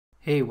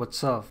Hey,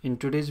 what's up? In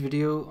today's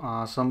video,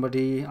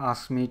 somebody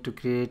asked me to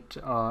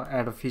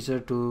add a feature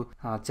to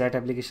chat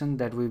application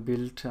that we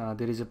built.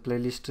 There is a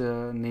playlist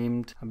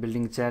named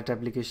Building Chat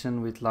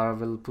Application with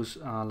Laravel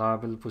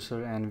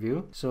Pusher and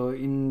Vue. So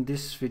in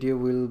this video,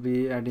 we'll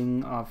be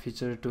adding a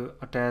feature to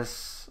attach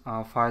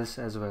files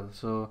as well.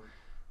 So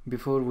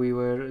before we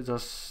were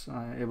just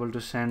able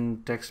to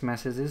send text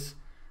messages.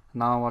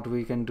 Now what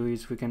we can do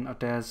is we can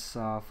attach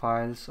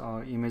files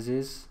or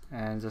images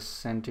and just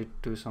send it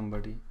to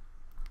somebody.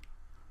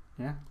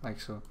 Yeah, like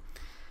so.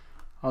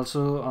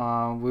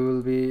 Also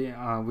we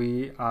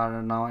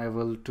are now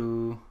able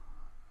to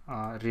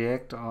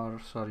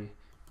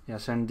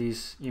send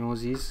these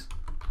emojis,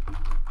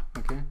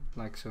 okay,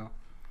 like so.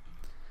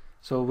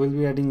 So we'll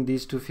be adding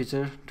these two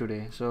features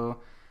today.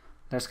 So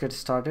let's get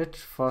started.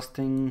 First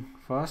thing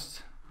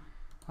first,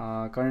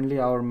 currently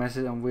our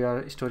message, we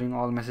are storing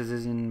all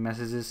messages in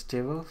messages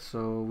table.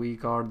 So we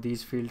got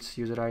these fields: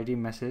 user ID,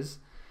 message,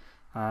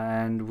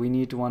 and we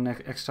need one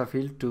extra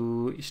field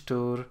to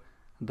store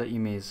the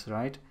image,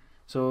 right?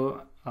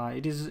 So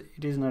it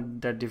is not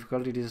that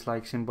difficult. It is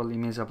like simple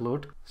image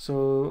upload.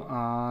 So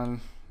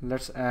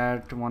let's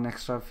add one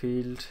extra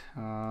field.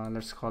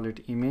 Let's call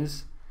it image.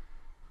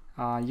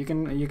 You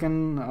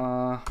can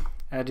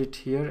add it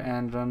here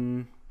and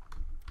run.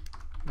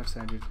 Let's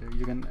add it here.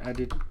 You can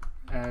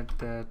add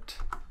that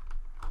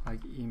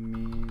like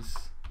image.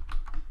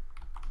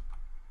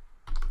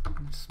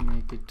 Let's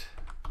make it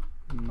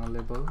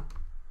nullable.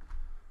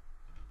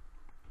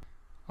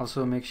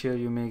 Also make sure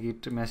you make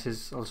it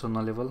message also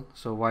nullable.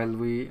 So while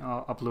we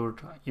upload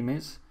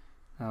image,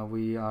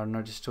 we are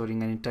not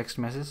storing any text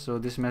message, so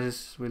this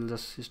message will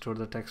just store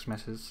the text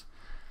message.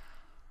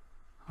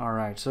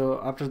 Alright, so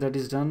after that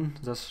is done,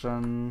 just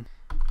run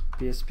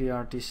php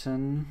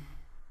artisan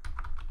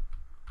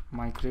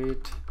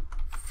migrate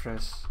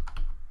fresh.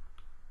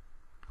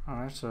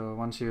 Alright, so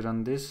once you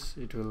run this,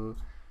 it will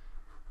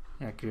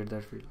create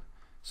that field.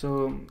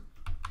 So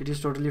it is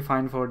totally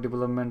fine for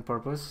development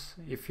purpose.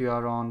 If you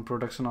are on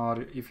production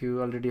or if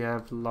you already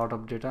have a lot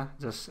of data,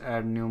 just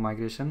add new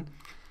migration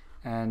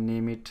and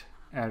name it,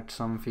 add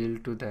some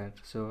field to that.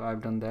 So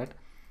I've done that.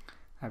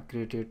 I've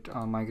created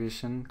a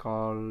migration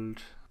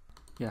called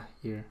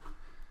here.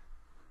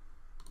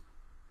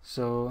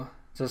 So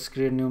just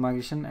create new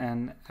migration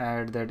and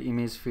add that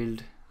image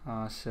field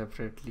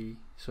separately.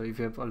 So if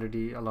you have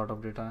already a lot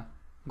of data,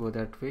 go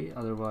that way,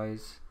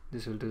 otherwise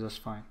this will do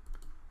just fine.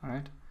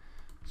 Alright,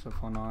 so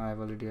for now I've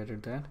already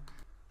added that.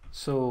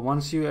 So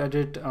once you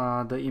edit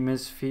the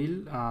image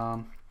field,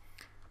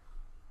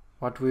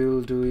 what we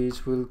will do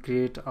is we'll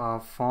create a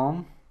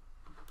form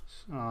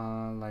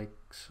like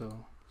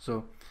so.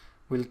 So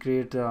we'll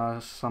create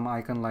some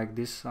icon like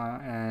this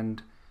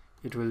and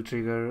it will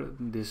trigger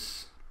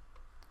this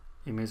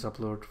image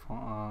upload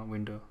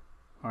window.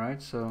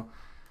 Alright, so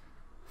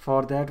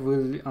for that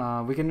we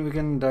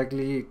can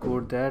directly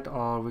code that,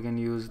 or we can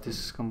use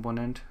this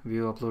component,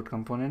 view upload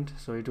component.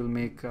 So it will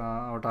make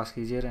our task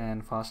easier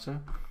and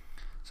faster,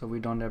 so we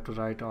don't have to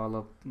write all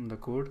of the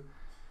code.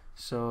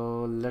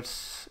 So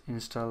let's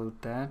install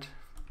that.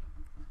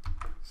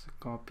 So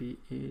copy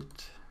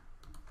it,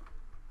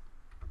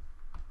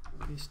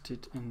 paste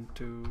it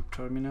into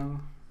terminal.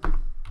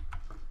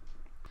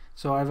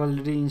 So I've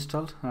already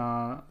installed.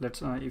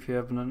 Let's if you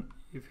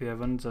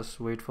haven't, just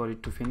wait for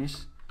it to finish.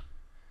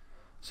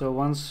 So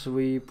once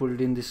we pulled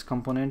in this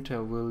component,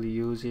 we'll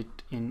use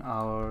it in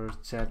our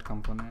chat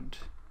component.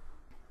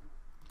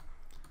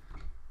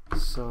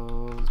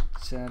 So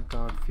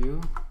chat.view.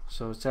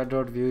 So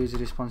chat.view is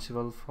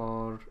responsible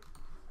for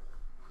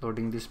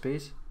loading this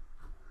page,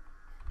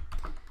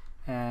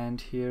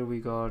 and here we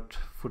got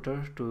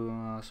footer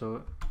to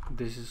so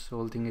this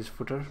whole thing is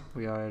footer.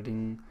 We are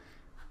adding,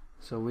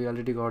 so we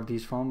already got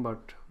this form,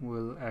 but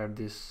we'll add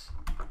this.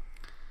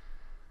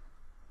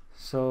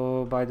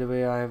 So by the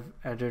way, I've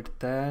added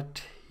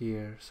that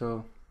here.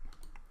 So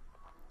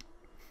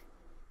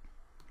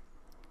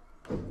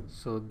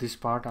this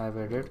part I've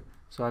added.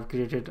 So I've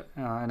created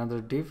another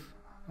div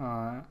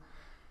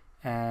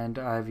and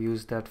I've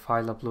used that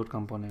file upload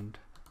component.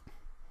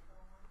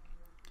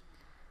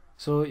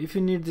 So if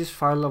you need this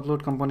file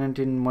upload component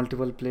in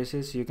multiple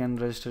places, you can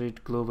register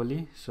it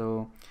globally.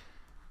 So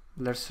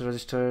let's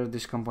register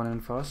this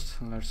component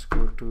first. Let's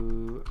go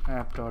to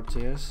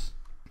app.js,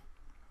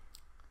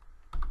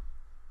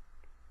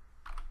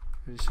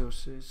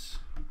 resources,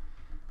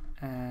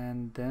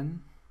 and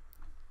then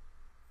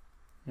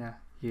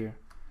here.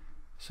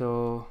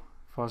 So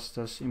first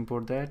just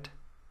import that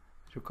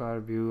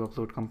require view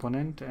upload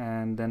component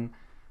and then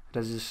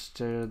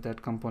register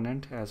that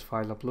component as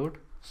file upload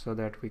so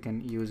that we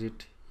can use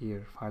it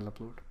here, file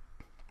upload.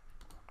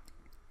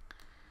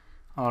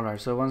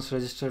 Alright, so once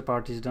register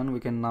part is done,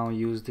 we can now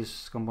use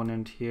this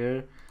component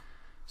here.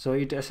 So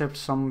it accepts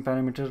some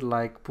parameter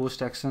like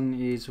post action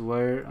is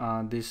where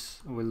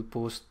this will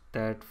post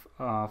that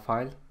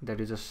file that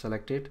is just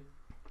selected.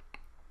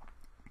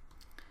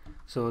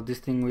 So this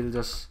thing will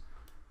just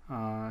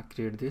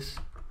create this,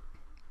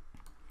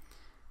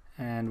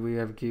 and we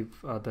have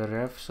give the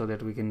ref so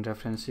that we can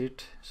reference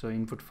it. So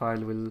input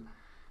file will,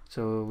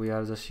 so we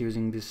are just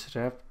using this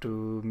ref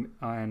to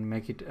and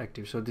make it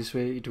active, so this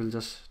way it will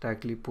just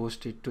directly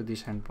post it to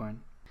this endpoint.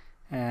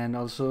 And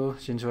also,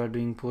 since we are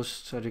doing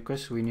post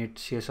request, we need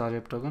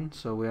CSRF token,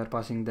 so we are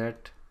passing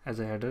that as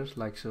a header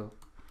like so.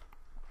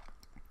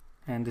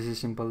 And this is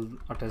simple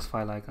attach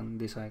file icon,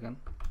 this icon.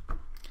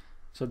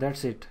 So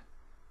that's it.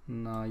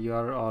 Now you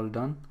are all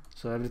done.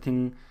 So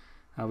everything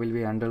will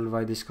be handled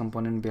by this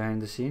component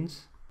behind the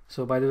scenes.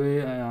 So by the way,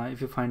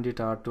 if you find it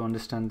hard to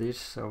understand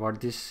this,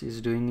 what this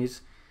is doing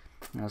is,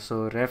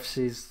 so refs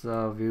is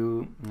the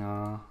view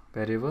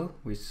variable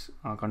which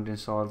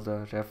contains all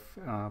the ref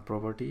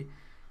property,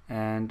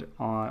 and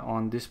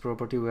on this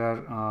property we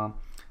are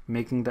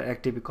making the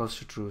active equals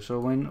to true. So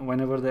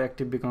whenever the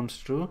active becomes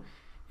true,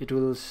 it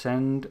will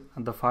send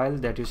the file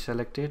that you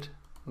selected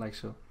like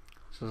so.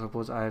 So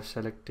suppose I have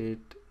selected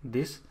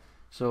this,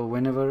 so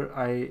whenever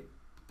I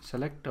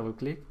select, double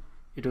click,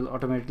 it will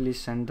automatically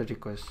send the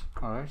request.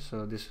 Alright,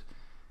 so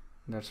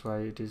that's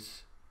why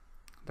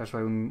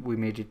we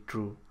made it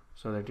true,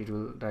 so that it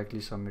will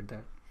directly submit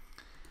that.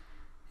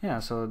 Yeah,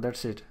 so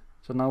that's it.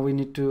 So now we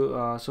need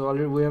to so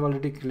we have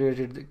already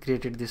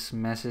created this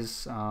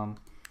message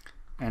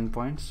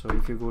endpoint. So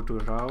if you go to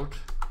route,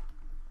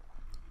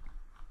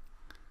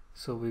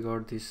 so we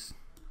got this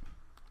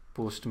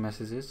post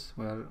messages,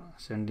 we are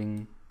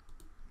sending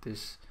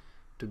this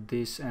to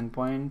this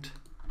endpoint,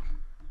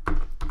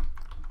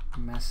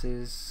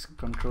 message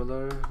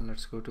controller.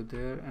 Let's go to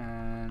there,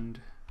 and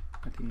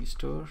I think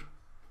store.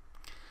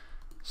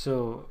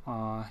 So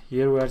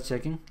here we are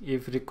checking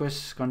if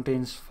request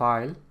contains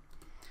file,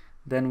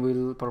 then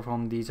we'll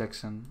perform these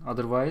action.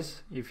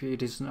 Otherwise, if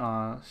it is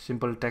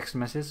simple text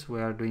message, we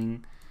are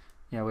doing,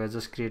 we are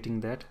just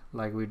creating that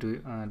like we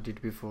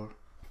did before,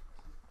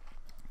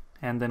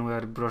 and then we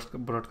are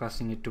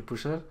broadcasting it to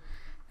pusher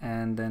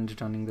and then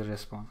returning the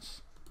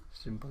response.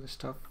 Simple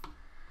stuff.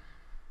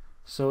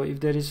 So if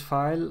there is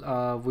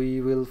file,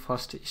 we will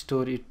first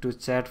store it to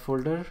chat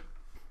folder.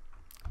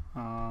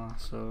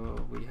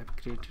 So we have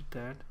created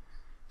that.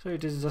 So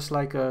it is just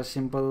like a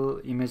simple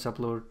image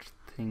upload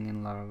thing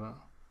in Laravel,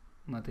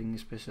 nothing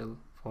special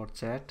for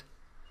chat.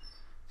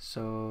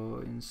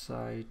 So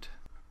inside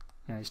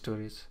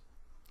storage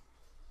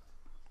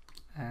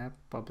app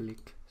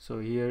public, so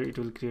here it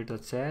will create a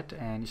chat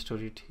and store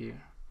it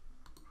here.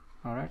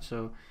 Alright,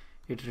 so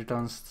it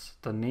returns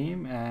the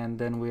name, and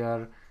then we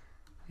are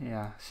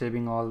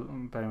saving all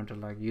parameter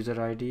like user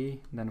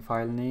ID, then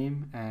file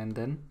name, and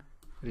then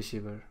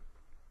receiver.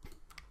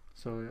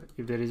 So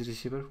if there is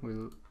receiver,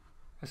 we'll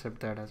accept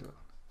that as well.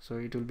 So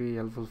it will be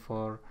helpful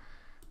for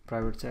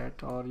private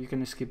chat, or you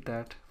can skip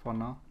that for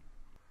now.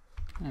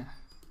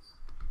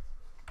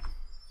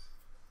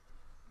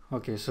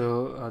 Okay,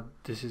 so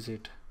this is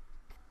it.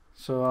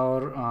 So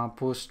our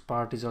post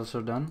part is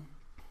also done.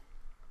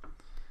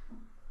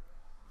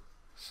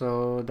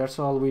 So that's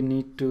all we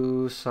need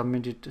to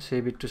submit it,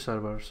 save it to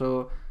server.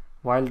 So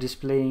while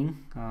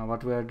displaying,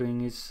 what we are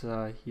doing is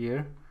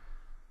here.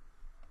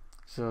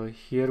 So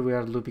here we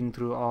are looping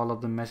through all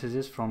of the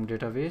messages from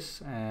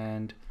database,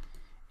 and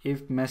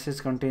if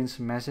message contains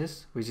message,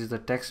 which is the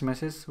text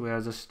message, we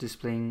are just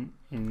displaying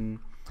in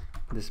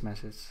this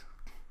message.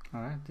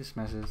 Alright, this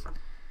message.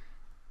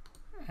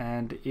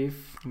 And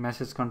if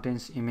message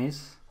contains image,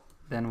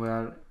 then we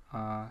are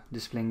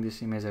displaying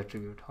this image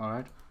attribute.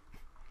 Alright,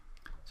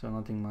 so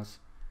nothing much.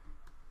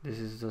 This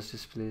is just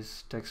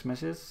displays text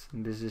message,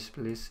 this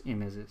displays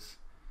images,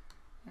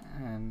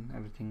 and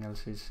everything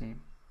else is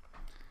same.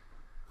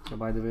 So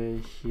by the way,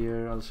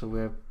 here also we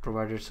have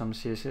provided some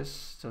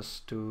CSS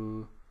just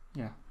to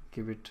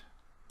give it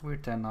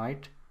width and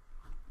height.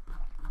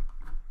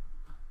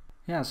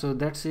 So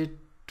that's it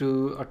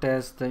to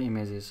attach the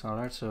images.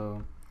 Alright,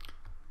 so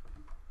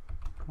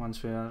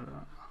once we are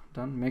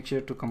done, make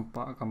sure to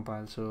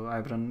compile. So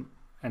I've run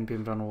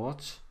npm run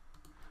watch,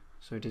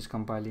 so it is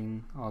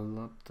compiling all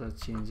of the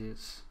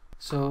changes.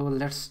 So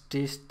let's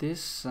test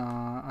this.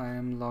 I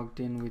am logged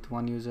in with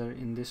one user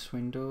in this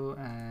window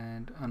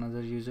and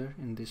another user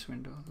in this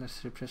window.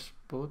 Let's refresh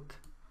both.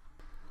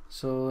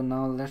 So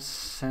now let's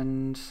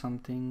send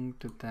something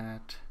to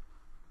that.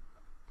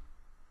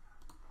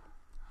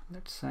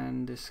 Let's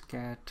send this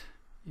cat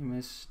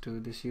image to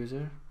this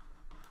user.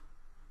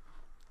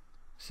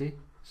 See,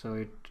 so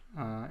it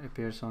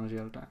appears on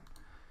real time.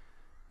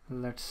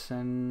 Let's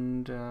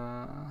send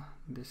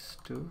this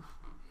to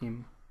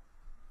him.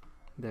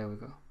 There we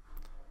go.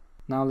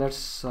 Now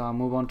let's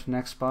move on to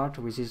next part,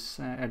 which is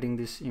adding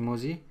this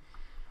emoji.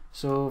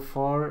 So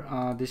for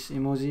this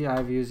emoji,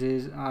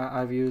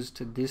 I've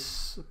used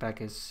this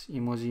package,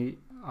 Emoji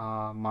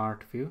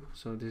Mart View.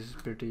 So this is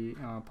pretty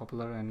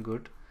popular and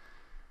good.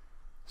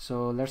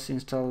 So let's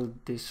install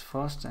this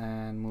first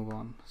and move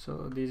on.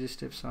 So these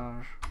steps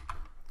are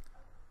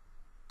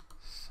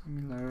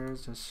similar.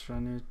 Just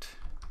run it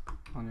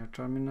on your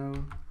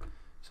terminal.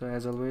 So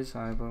as always,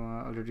 I've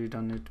already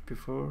done it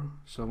before.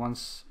 So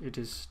once it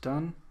is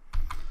done,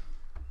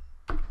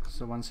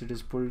 so once it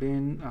is pulled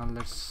in,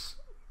 let's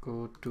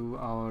go to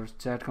our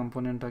chat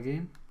component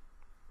again.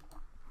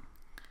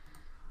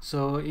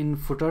 So in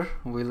footer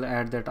we'll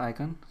add that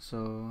icon.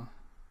 So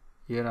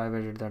here I've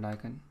added that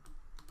icon.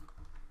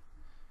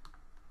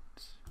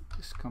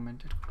 This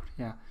commented,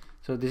 yeah.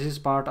 So this is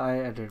part I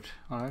added.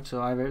 Alright,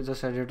 so I've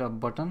just added a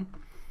button,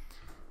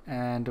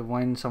 and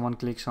when someone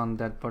clicks on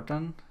that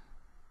button,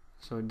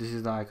 so this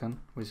is the icon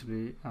which will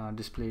be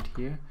displayed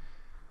here.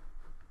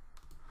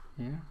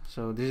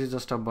 So this is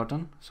just a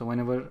button. So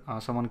whenever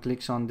someone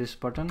clicks on this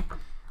button,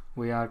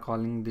 we are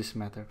calling this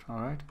method.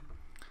 Alright,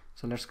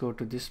 so let's go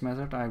to this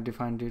method. I've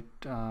defined it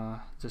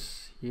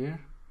just here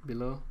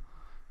below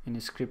in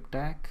a script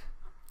tag,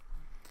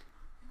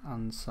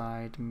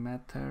 onside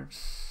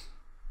methods,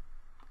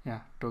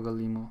 yeah, toggle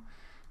emo.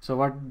 So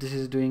what this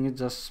is doing is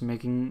just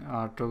making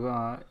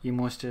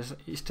emo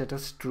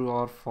status true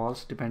or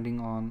false depending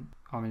on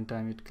how many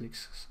time it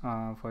clicks.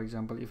 For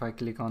example, if I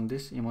click on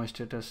this, emo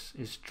status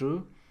is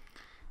true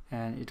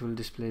and it will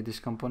display this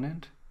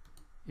component.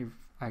 If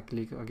I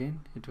click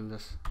again, it will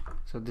just,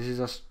 so this is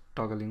just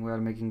toggling, we are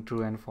making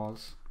true and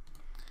false.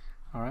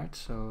 Alright,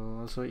 so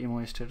also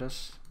emo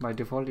status by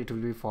default it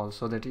will be false,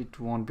 so that it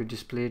won't be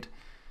displayed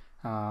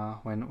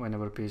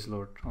whenever page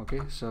load.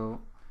 Okay, so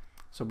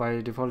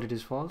by default it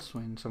is false.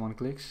 When someone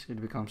clicks,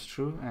 it becomes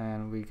true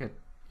and we get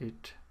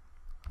it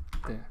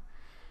there.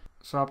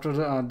 So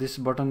after this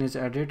button is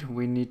added,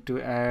 we need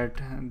to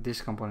add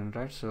this component,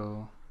 right?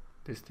 So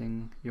this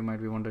thing, you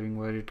might be wondering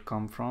where it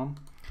come from.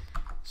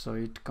 So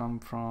it come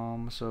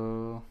from,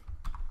 so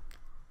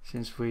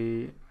since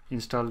we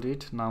installed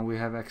it, now we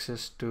have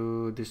access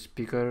to this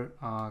picker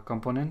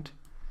component.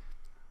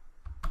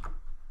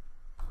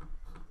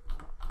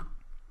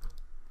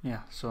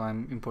 Yeah, so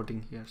I'm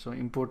importing here. So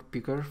import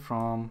picker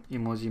from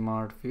Emoji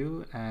Mart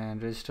Vue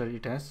and register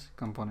it as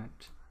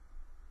component.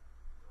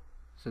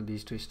 So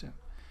these two steps.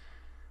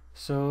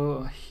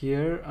 So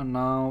here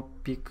now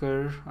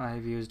picker,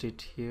 I've used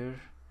it here.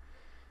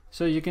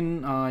 So you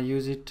can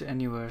use it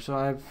anywhere. So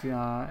I've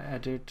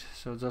added,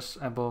 so just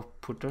above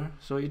footer,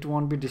 so it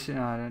won't be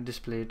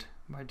displayed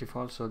by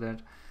default, so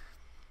that,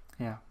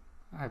 yeah,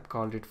 I've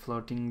called it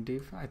floating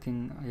div. I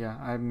think, yeah,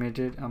 I've made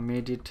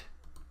it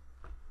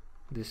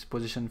this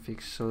position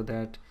fixed, so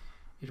that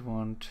it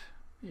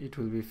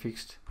will be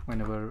fixed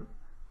whenever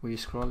we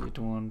scroll, it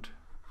won't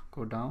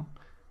go down.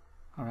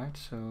 Alright,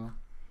 so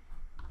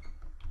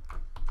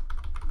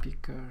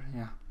picker,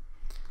 yeah.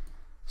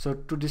 So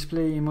to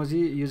display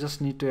emoji, you just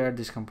need to add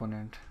this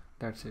component,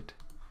 that's it.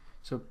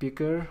 So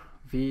picker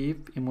v if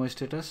emoji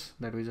status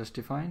that we just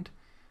defined.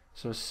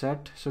 So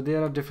set, so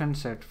there are different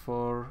set.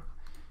 For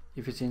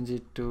if you change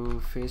it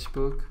to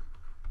Facebook,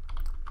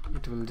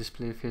 it will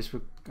display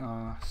Facebook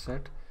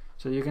set.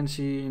 So you can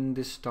see in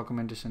this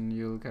documentation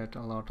you'll get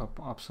a lot of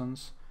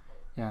options.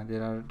 Yeah,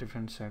 there are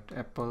different set: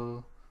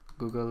 Apple,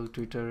 Google,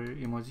 Twitter,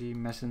 emoji,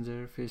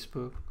 Messenger,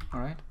 Facebook.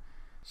 Alright,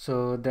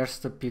 so that's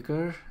the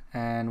picker,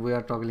 and we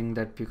are toggling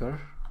that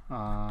picker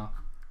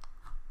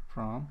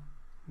from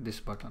this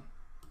button.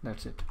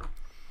 That's it.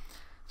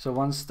 So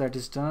once that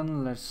is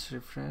done, let's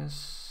refresh.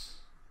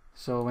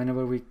 So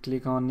whenever we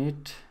click on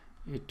it,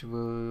 it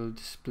will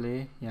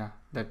display, yeah,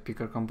 that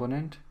picker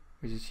component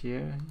which is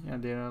here. Yeah,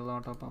 there are a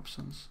lot of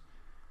options.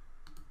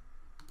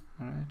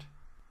 Alright,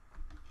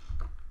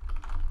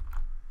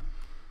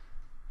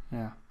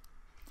 yeah.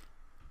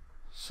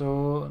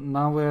 So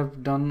now we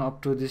have done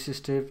up to this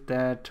step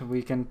that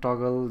we can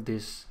toggle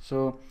this.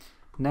 So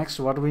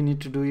next what we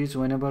need to do is,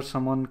 whenever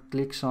someone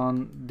clicks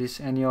on this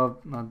any of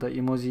the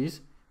emojis,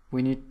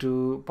 we need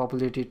to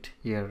populate it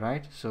here,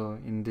 right? So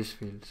in this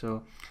field.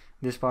 So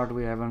this part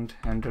we haven't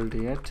handled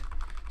yet.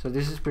 So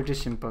this is pretty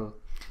simple.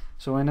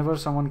 So whenever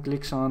someone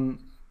clicks on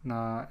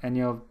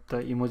any of the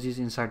emojis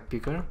inside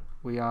picker,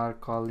 we are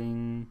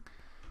calling,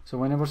 so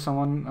whenever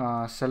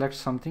someone selects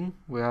something,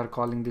 we are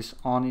calling this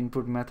on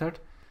input method.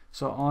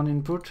 So on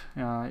input,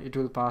 it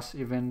will pass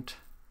event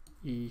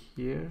e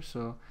here.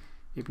 So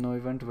if no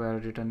event, we are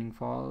returning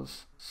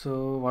false.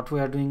 So what we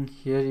are doing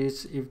here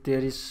is, if there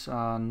is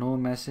no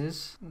message,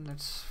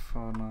 let's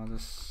for now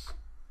just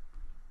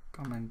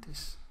comment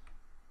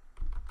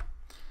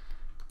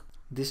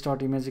this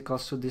dot image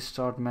equals to this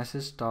dot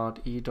message dot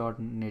e dot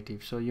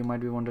native. So you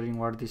might be wondering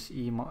what this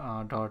e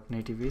dot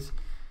native is.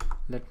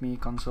 Let me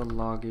console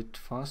log it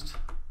first.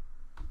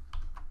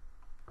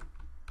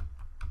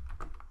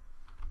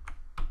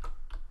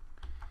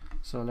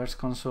 So let's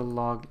console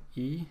log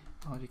e,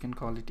 or you can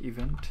call it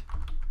event,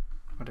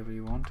 whatever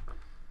you want.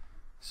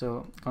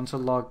 So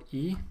console log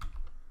e,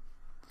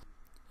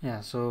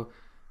 yeah. So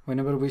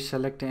whenever we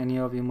select any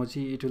of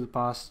emoji, it will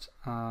pass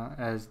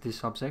as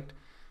this object.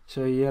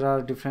 So here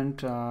are different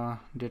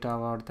data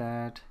about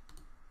that,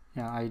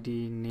 yeah,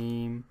 ID,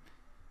 name.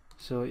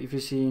 So if you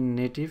see in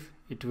native,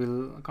 it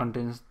will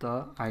contains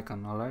the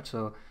icon. Alright,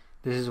 so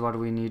this is what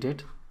we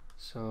needed.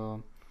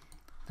 So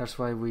that's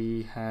why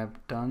we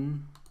have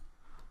done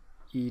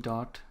e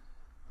dot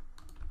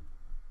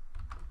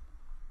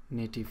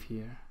native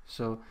here.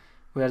 So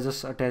we are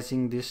just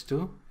attaching this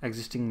to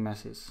existing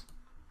message.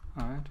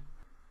 Alright,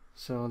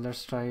 so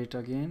let's try it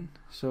again.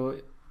 So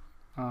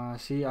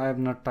see, I have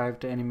not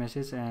typed any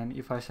message, and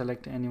if I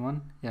select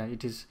anyone, yeah,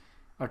 it is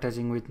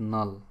attaching with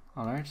null.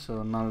 Alright,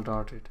 so null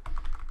dot it.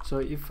 So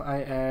if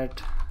I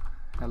add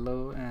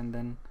hello and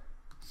then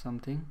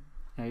something,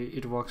 yeah,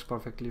 it works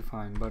perfectly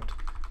fine. But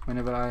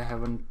whenever I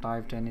haven't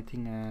typed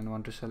anything and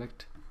want to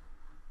select,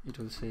 it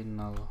will say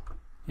null.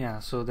 Yeah,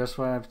 so that's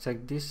why I've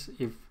checked this.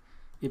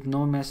 If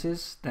no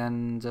message,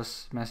 then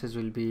just message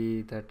will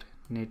be that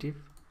native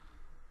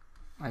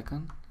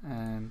icon,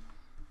 and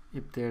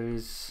if there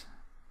is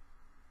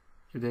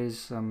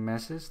a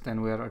message,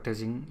 then we are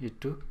attaching it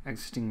to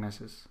existing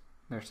message.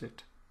 That's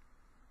it.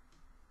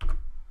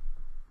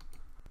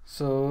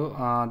 So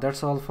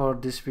that's all for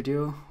this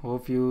video.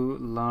 Hope you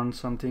learned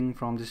something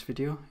from this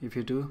video. If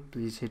you do,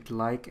 please hit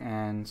like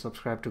and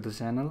subscribe to the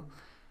channel,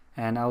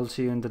 and I will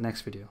see you in the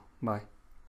next video. Bye.